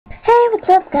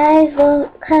What's up, guys?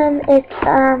 Welcome. It's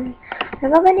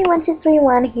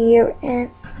Bunny1231 here,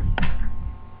 and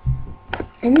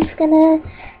I'm just gonna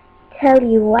tell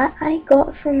you what I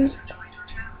got from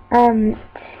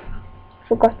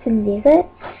Forgotten Desert.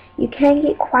 You can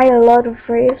get quite a lot of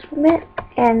rares from it,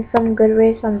 and some good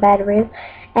rares, some bad rares,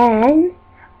 and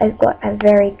I've got a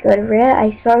very good rare.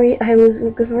 I was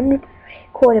going to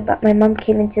record it, but my mom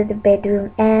came into the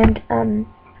bedroom, and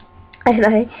I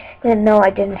didn't know I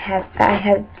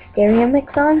had stereo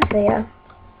mix on, so yeah.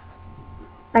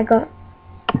 I got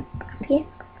here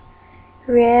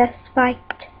rare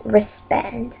spiked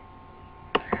wristband.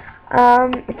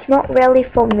 It's not really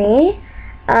for me.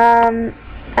 Let's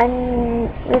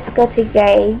go to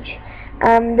Gage.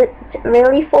 It's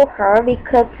really for her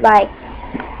because like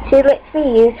she lets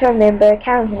me use her member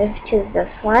account, which is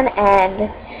this one, and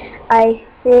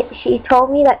she told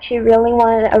me that she really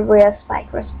wanted a rare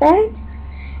spike wristband,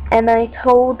 and I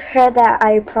told her that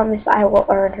I promised I will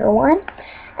earn her one,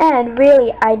 and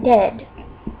really I did.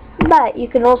 But you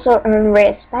can also earn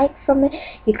rare spikes from it,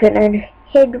 you can earn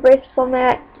head wrist from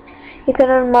it, you can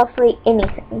earn mostly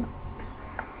anything.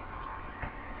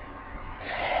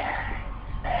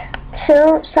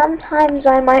 So sometimes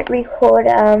I might record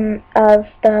of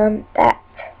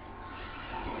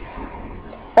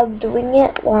doing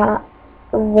it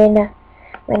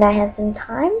when I have some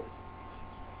time.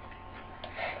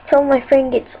 So my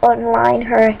friend gets online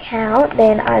her account,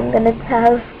 then I'm gonna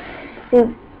tell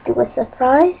to do a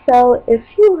surprise. So if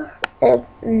you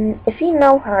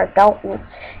know her, don't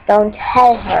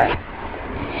tell her.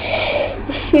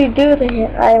 If you do,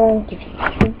 then I won't give you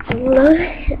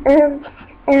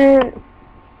and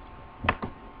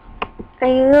I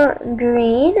got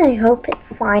green. I hope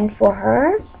it's fine for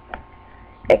her.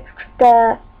 It's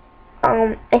the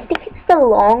I think it's the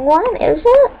long one, is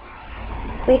it?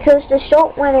 Because the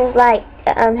short one is like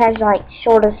has like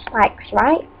shorter spikes,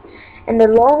 right? And the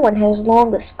long one has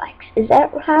longer spikes. Is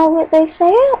that how they say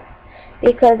it?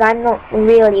 Because I'm not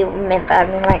really remember. I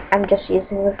mean, like, I'm just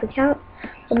using this account.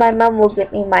 So my mum will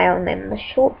get me my own member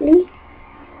shortly,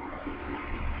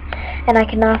 and I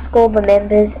can ask all the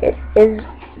members: is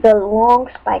the long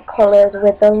spike collars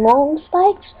with the long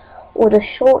spikes, or the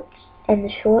short and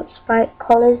the short spike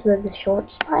collars with the short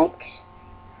spikes?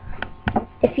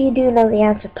 If you do know the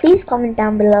answer, please comment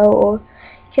down below, or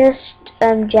just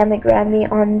jam-a-gram me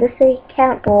on this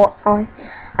account, or on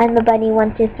I'm a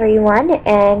Bunny1231,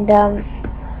 and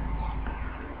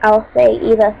I'll say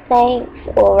either thanks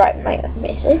or write my own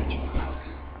message.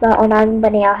 But on I'm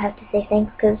Bunny, I'll have to say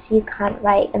thanks because you can't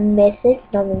write a message.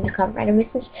 No, you can't write a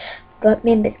message, but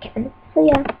members can. So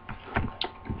yeah.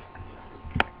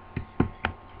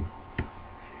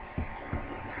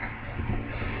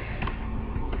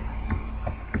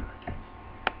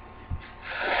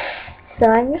 So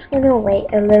I'm just gonna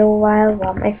wait a little while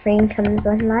my friend comes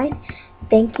online.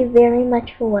 Thank you very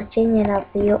much for watching, and I'll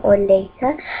see you all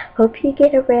later. Hope you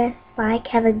get a rare spike.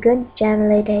 Have a good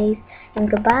Jamily days, and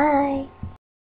goodbye.